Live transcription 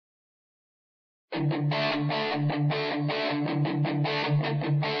Hey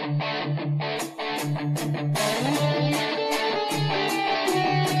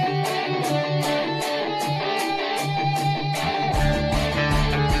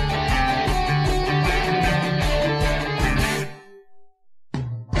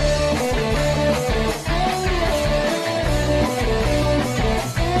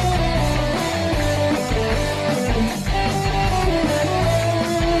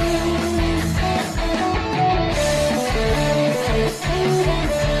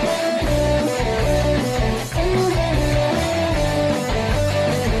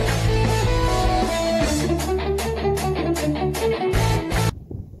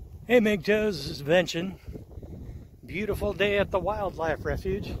MGTOWs, this is Vention. Beautiful day at the wildlife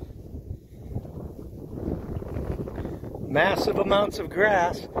refuge. Massive amounts of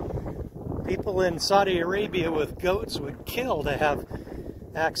grass. People in Saudi Arabia with goats would kill to have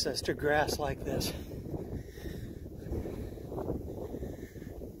access to grass like this.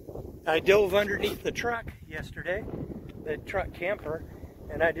 I dove underneath the truck yesterday, the truck camper,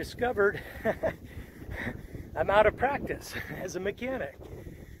 and I discovered I'm out of practice as a mechanic.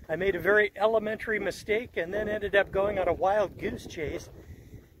 I made a very elementary mistake and then ended up going on a wild goose chase.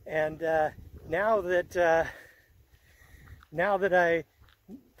 And now that I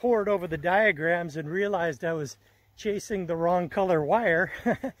pored over the diagrams and realized I was chasing the wrong color wire,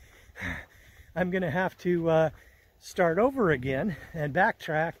 I'm going to have to start over again and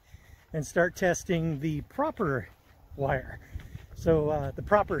backtrack and start testing the proper wire, so the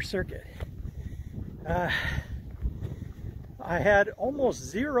proper circuit. I had almost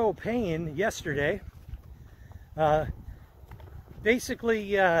zero pain yesterday.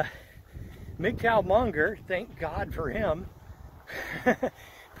 Basically, MGTOW Monger, thank God for him,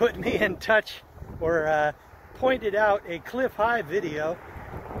 put me in touch, or pointed out a Cliff High video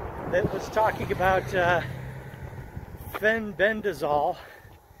that was talking about fenbendazole,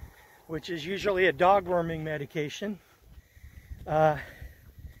 which is usually a dog worming medication,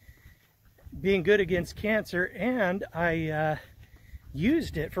 being good against cancer, and I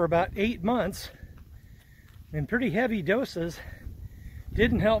used it for about 8 months in pretty heavy doses.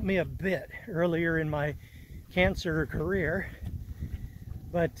 Didn't help me a bit earlier in my cancer career,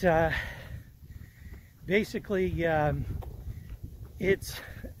 but basically now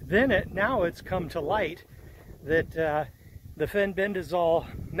it's come to light that the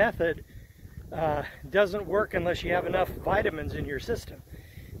fenbendazole method doesn't work unless you have enough vitamins in your system,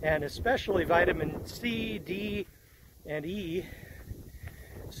 and especially vitamin C, D, and E.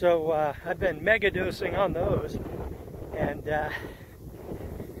 So I've been mega dosing on those, and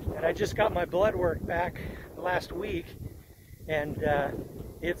I just got my blood work back last week, and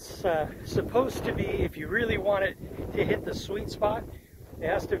it's supposed to be, if you really want it to hit the sweet spot, it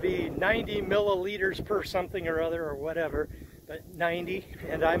has to be 90 milliliters per something or other or whatever, but 90,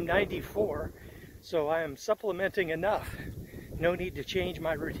 and I'm 94, so I am supplementing enough. No need to change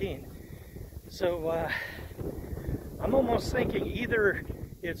my routine. So I'm almost thinking either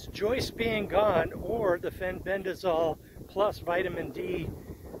it's Joyce being gone or the fenbendazole plus vitamin D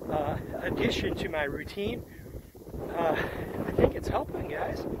addition to my routine. I think it's helping,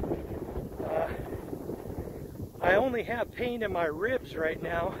 guys. I only have pain in my ribs right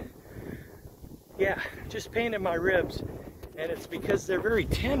now. Yeah, just pain in my ribs, and it's because they're very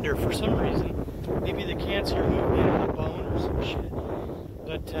tender for some reason. Maybe the cancer moved into the bone or some shit.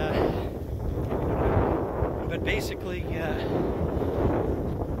 But basically,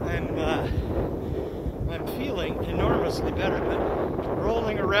 I'm feeling enormously better. But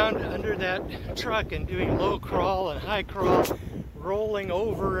rolling around under that truck and doing low crawl and high crawl, rolling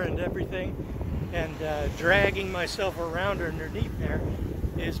over and everything, and dragging myself around underneath there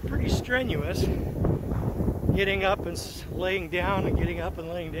is pretty strenuous. Getting up and laying down and getting up and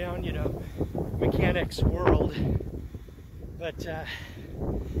laying down, you know, mechanics world. But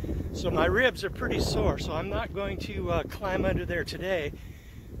so my ribs are pretty sore, so I'm not going to climb under there today,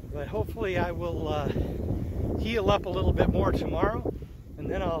 but hopefully I will heal up a little bit more tomorrow, and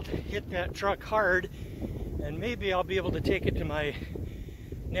then I'll hit that truck hard, and maybe I'll be able to take it to my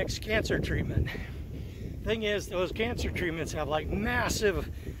next cancer treatment. Thing is, those cancer treatments have like massive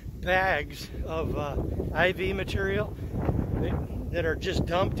bags of IV material that are just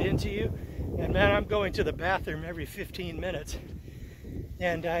dumped into you, and man, I'm going to the bathroom every 15 minutes,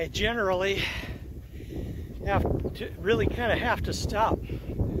 and I generally have to really kind of have to stop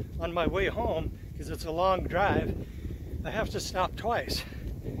on my way home because it's a long drive. I have to stop twice.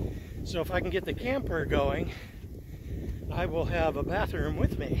 So if I can get the camper going, I will have a bathroom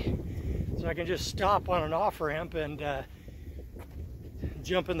with me, so I can just stop on an off-ramp and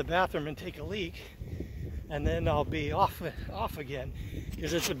jump in the bathroom and take a leak, and then I'll be off again.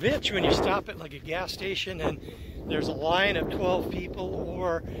 Because it's a bitch when you stop at like a gas station and there's a line of 12 people,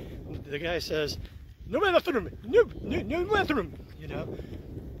 or the guy says, "No bathroom, no bathroom," you know,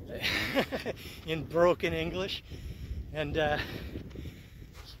 in broken English. And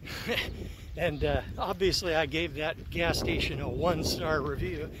obviously I gave that gas station a 1-star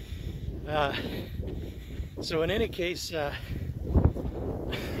review. So in any case,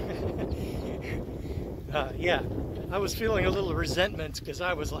 yeah, I was feeling a little resentment because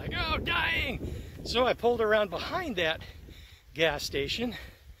I was like, oh, dying. So I pulled around behind that gas station,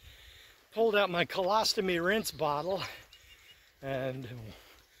 pulled out my colostomy rinse bottle, and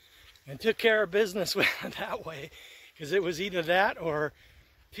took care of business with it that way, because it was either that or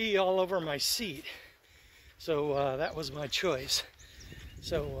pee all over my seat. So that was my choice.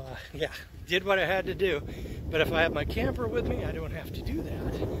 So yeah, did what I had to do. But if I have my camper with me, I don't have to do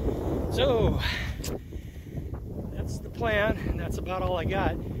that. So that's the plan, and that's about all I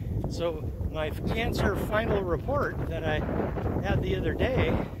got. So my cancer final report that I had the other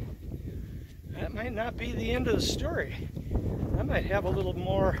day, that might not be the end of the story. I might have a little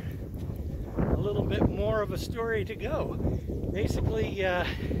bit more of a story to go. Basically, up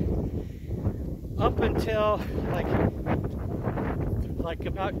until like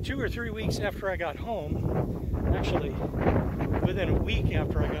about 2 or 3 weeks after I got home, actually within a week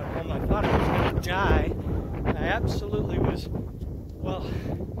after I got home, I thought I was going to die. I absolutely was, well,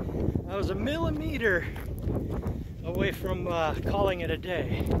 I was a millimeter away from calling it a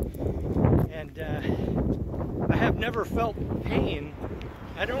day. And I have never felt pain.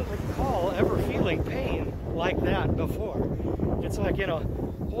 I don't recall ever feeling pain like that before. It's like in a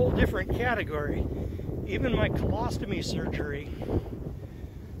whole different category. Even my colostomy surgery,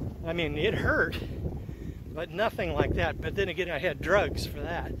 I mean, it hurt, but nothing like that. But then again, I had drugs for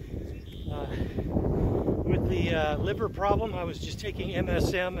that. With the liver problem, I was just taking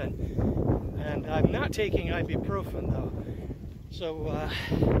MSM, and I'm not taking ibuprofen though. So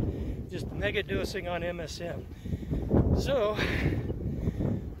just mega dosing on MSM. So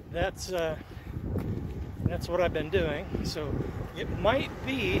that's what I've been doing. So it might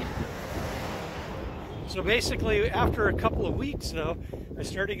be. So basically, after a couple of weeks though, I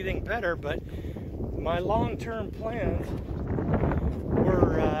started getting better. But my long-term plans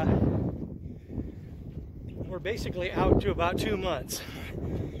were basically out to about 2 months.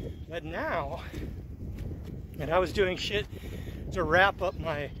 But now, and I was doing shit to wrap up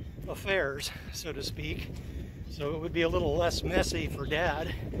my affairs, so to speak, so it would be a little less messy for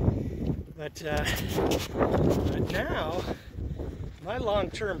Dad. But now, my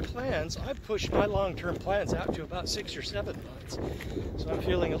long-term plans, I've pushed my long-term plans out to about 6 or 7 months. So I'm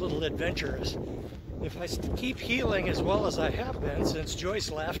feeling a little adventurous. If I keep healing as well as I have been since Joyce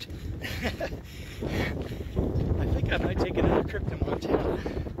left, I think I might take another trip to Montana.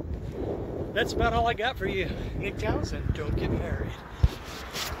 That's about all I got for you. MGTOWs, and don't get married.